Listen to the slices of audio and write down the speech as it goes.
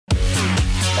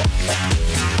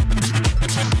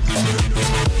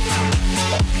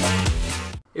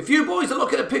If you boys are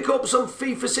looking to pick up some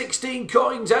FIFA 16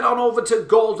 coins, head on over to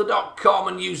golder.com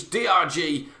and use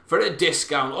DRG for a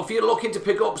discount. Or if you're looking to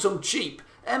pick up some cheap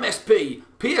MSP,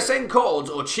 PSN codes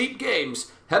or cheap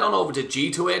games, head on over to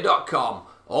g2a.com.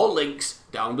 All links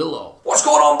down below. What's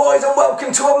going on, boys, and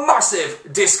welcome to a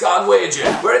massive discard wager,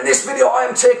 where in this video I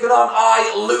am taking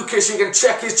on Lukas. You can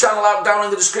check his channel out down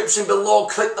in the description below.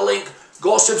 Click the link,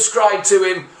 go subscribe to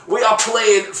him. We are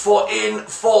playing for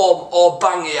Inform or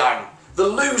Aubameyang. The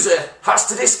loser has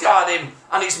to discard him,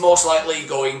 and it's most likely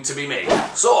going to be me.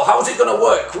 So, how's it going to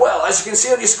work? Well, as you can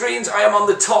see on your screens, I am on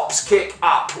the Tops Kick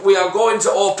app. We are going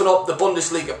to open up the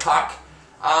Bundesliga pack,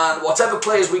 and whatever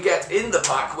players we get in the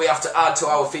pack, we have to add to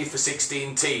our FIFA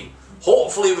 16 team.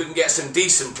 Hopefully we can get some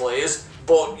decent players,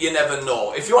 but you never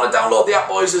know. If you want to download the app,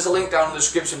 boys, there's a link down in the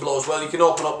description below as well. You can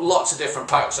open up lots of different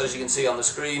packs, as you can see on the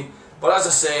screen. But as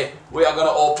I say, we are going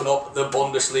to open up the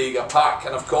Bundesliga pack.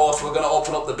 And of course, we're going to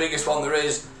open up the biggest one there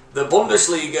is, the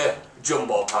Bundesliga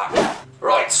Jumbo pack.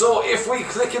 Right, so if we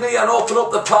click in here and open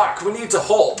up the pack, we need to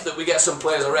hope that we get some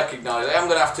players I recognise. I am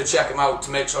going to have to check them out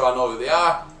to make sure I know who they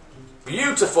are.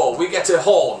 Beautiful, we get a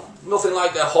horn. Nothing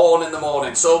like a horn in the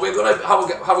morning. So we're going to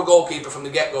have a goalkeeper from the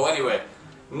get-go anyway.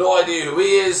 No idea who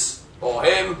he is, or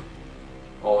him,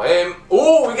 or him.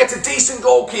 Oh, we get a decent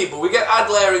goalkeeper. We get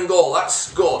Adler in goal,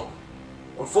 that's good.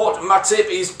 Unfortunately, Matip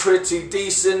is pretty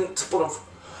decent, but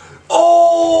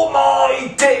oh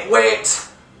my day! Wait,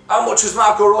 how much has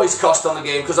Marco Reus cost on the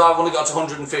game? Because I've only got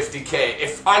 150k.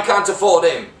 If I can't afford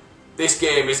him, this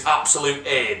game is absolute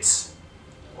AIDS.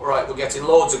 Alright, we're getting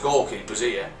loads of goalkeepers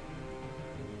here.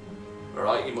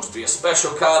 Alright, he must be a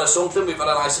special card or something. We've had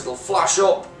a nice little flash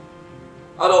up.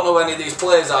 I don't know who any of these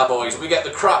players are, boys. We get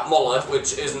the crap Muller,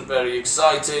 which isn't very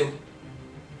exciting.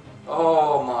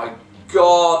 Oh my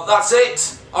God, that's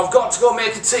it. I've got to go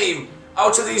make a team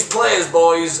out of these players,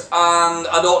 boys, and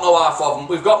I don't know half of them.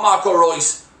 We've got Marco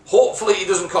Reus. Hopefully he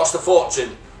doesn't cost a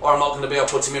fortune, or I'm not going to be able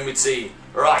to put him in my team.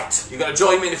 Right, you're going to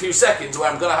join me in a few seconds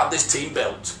where I'm going to have this team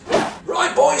built.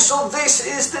 Right, boys, so this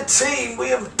is the team we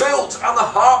have built, and the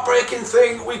heartbreaking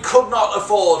thing, we could not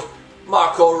afford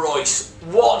Marco Reus.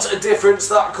 What a difference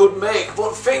that could make,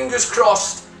 but fingers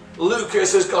crossed,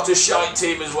 Lukas has got a shite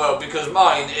team as well, because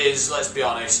mine is, let's be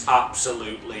honest,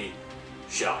 absolutely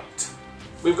shite.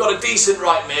 We've got a decent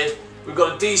right mid, we've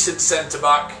got a decent centre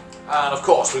back, and of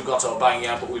course we've got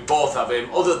Aubameyang, but we both have him.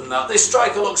 Other than that, this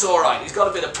striker looks alright. He's got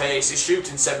a bit of pace, he's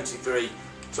shooting 73,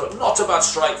 so not a bad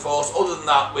strike force. Other than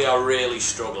that, we are really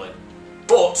struggling.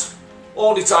 But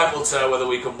only time will tell whether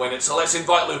we can win it, so let's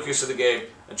invite Lukas to the game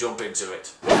and jump into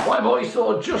it. Right, boys,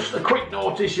 so just a quick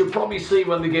notice, you'll probably see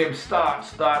when the game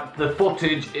starts that the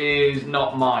footage is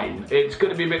not mine. It's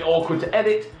going to be a bit awkward to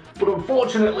edit, but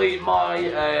unfortunately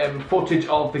my footage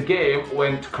of the game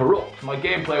went corrupt. My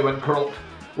gameplay went corrupt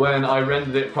when I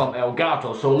rendered it from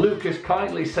Elgato. So Lukas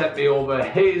kindly sent me over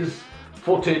his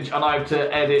footage and I have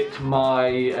to edit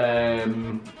my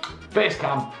face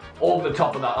cam over the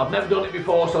top of that. I've never done it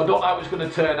before, so I don't know how it's going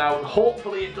to turn out.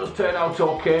 Hopefully it does turn out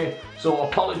okay, so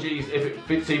apologies if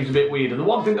it seems a bit weird. And the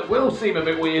one thing that will seem a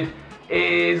bit weird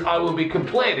is I will be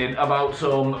complaining about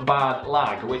some bad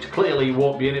lag, which clearly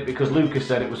won't be in it because Lukas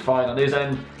said it was fine on his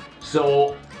end.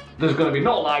 So there's going to be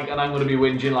no lag and I'm going to be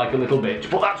whinging like a little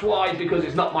bitch. But that's why, because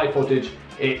it's not my footage,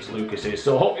 it's Lukas's.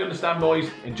 So hope you understand,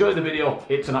 boys. Enjoy the video.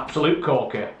 It's an absolute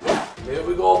corker. Here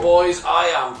we go, boys. I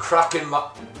am crapping my...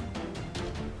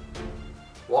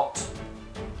 What?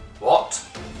 What?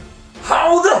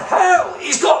 How the hell?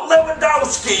 He's got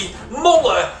Lewandowski,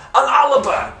 Muller and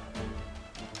Alaba.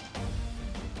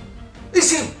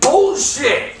 This is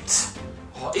bullshit.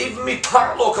 Oh, even me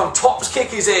pack, look, on Tops Kick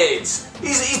his AIDS.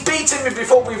 He's beaten me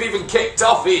before we've even kicked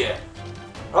off here.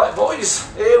 Right,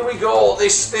 boys, here we go.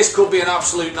 This could be an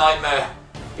absolute nightmare.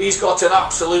 He's got an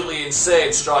absolutely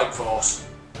insane strike force.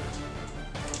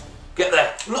 Get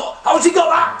there. No, how's he got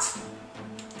that?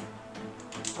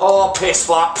 Oh, piss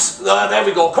flaps. There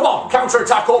we go. Come on,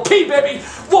 counter-attack OP, baby.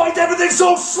 Why is everything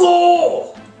so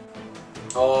slow?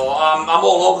 Oh, I'm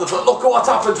all over the place. Look at what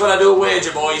happens when I do a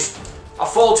wager, boys. I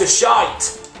fall to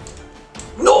shite.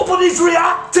 Nobody's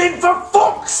reacting, for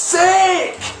fuck's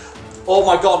sake. Oh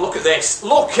my God, look at this.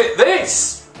 Look at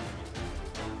this.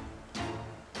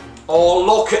 Oh,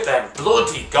 look at them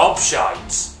bloody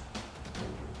gobshites.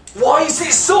 Why is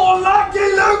it so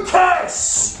laggy,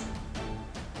 Lukas?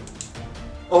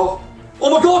 Oh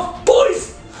my God,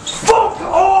 boys! Fuck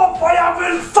off! I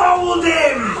haven't fouled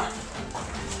him!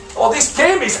 Oh, this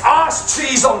game is arse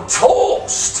cheese on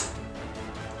toast!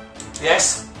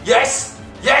 Yes, yes,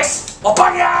 yes!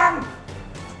 Aubameyang!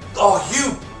 Oh,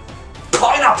 you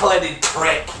pineapple-headed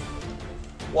prick.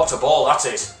 What a ball that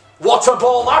is. What a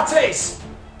ball that is.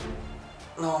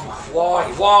 No,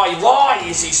 why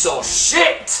is he so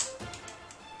shit?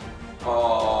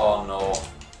 Oh no.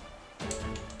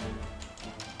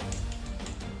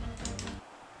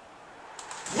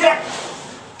 Yeah!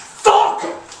 Fuck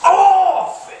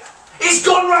off! He's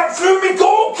gone right through me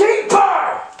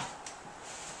goalkeeper!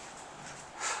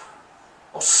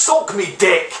 Oh, suck me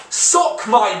dick! Suck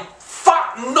my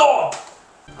fat knob!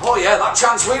 Oh yeah, that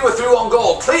chance we were through on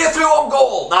goal. Clear through on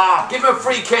goal. Nah, give him a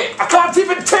free kick. I can't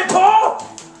even tip off!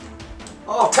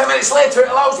 Oh, 10 minutes later it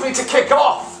allows me to kick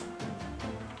off.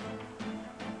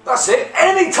 That's it.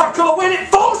 Any tackle I win, it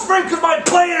falls through because my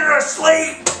players are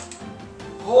asleep.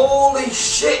 Holy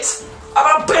shit.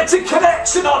 I've had better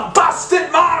connection on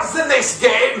bastard Mars than this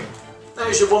game.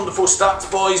 There's your wonderful stats,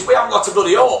 boys. We haven't got a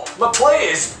bloody hope. My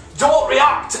players don't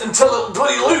react until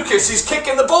bloody Lukas is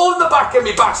kicking the ball in the back of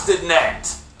me bastard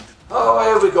net. Oh,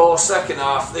 here we go, second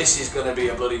half. This is going to be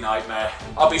a bloody nightmare.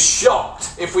 I'll be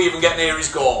shocked if we even get near his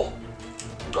goal.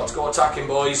 Got to go attacking,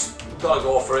 boys. Got to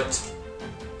go for it.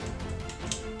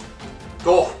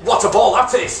 Go. What a ball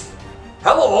that is.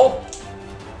 Hello.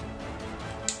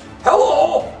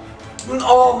 Hello.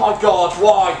 Oh my God,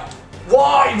 why?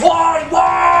 Why?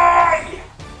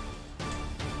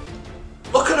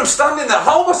 Look at them standing there.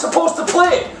 How am I supposed to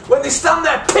play when they stand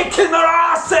there picking their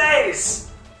asses?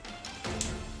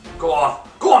 Go on,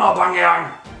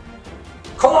 Aubameyang.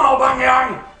 Come on,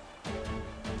 Aubameyang.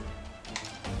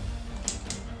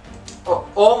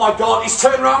 Oh my God, he's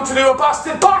turned around to do a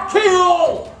bastard back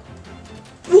heel.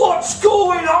 What's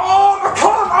going on? I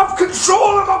can't have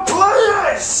control of my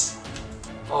players.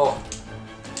 Oh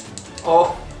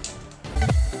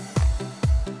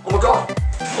my God.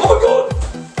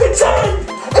 It's in.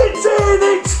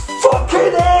 It's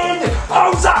fucking in.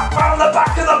 How's that round the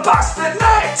back of the bastard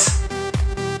net?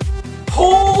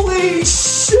 Holy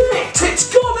shit, it's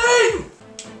gone in!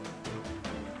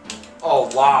 Oh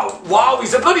wow,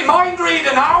 he's a bloody mind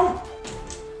reader now!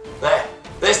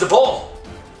 There's the ball.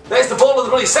 There's the ball of the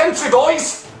bloody century,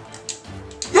 boys!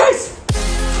 Yes!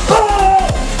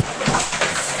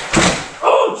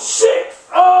 Oh shit!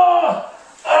 Oh,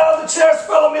 the chair's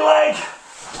fell on my leg!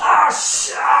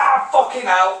 Fucking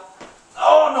hell!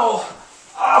 Oh no!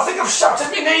 I think I've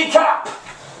shattered my kneecap!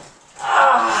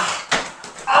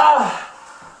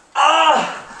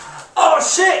 Oh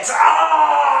shit!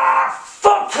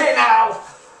 Fucking hell!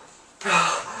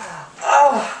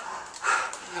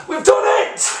 We've done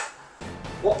it!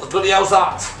 What the bloody hell's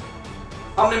that?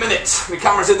 How many minutes? My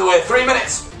camera's in the way. 3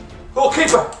 minutes. Oh,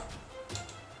 keeper!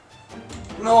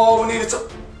 No, we need it to...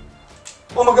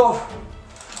 Oh my God!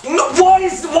 No, why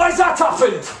is that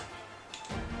happened?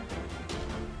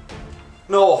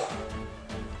 No.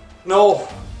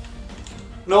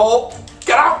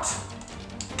 Get out!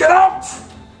 Get out!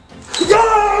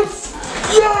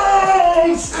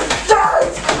 Yes!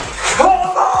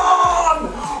 Come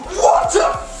on! What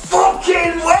a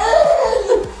fucking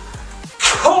win!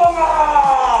 Come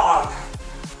on!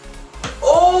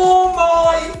 Oh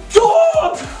my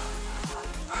God!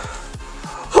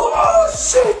 Oh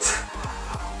shit!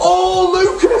 Oh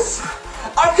Lukas!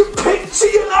 I can picture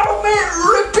you now, mate,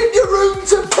 ripping your room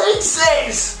to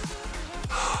pieces!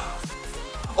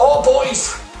 Oh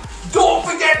boys, don't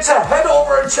forget to head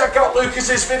over and check out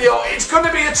Lukas's video. It's going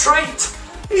to be a treat.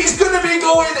 He's going to be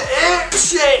going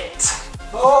apeshit.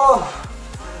 Oh,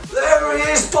 there he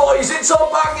is, boys. It's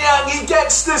Aubameyang. He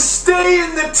gets to stay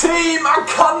in the team. I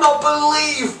cannot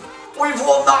believe we've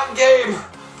won that game.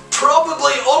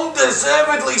 Probably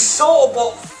undeservedly so,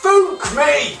 but fuck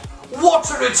me. What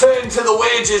a return to the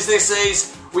wages this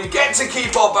is. We get to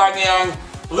keep Aubameyang.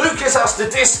 Lukas has to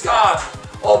discard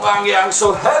Aubameyang,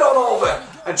 so head on over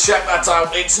and check that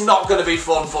out. It's not going to be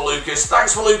fun for Lukas.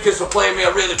 Thanks for Lukas for playing me. I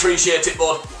really appreciate it,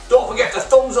 bud. Don't forget to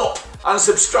thumbs up and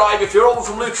subscribe. If you're over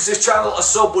from Lukas's channel, a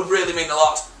sub would really mean a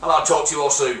lot. And I'll talk to you all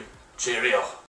soon. Cheerio.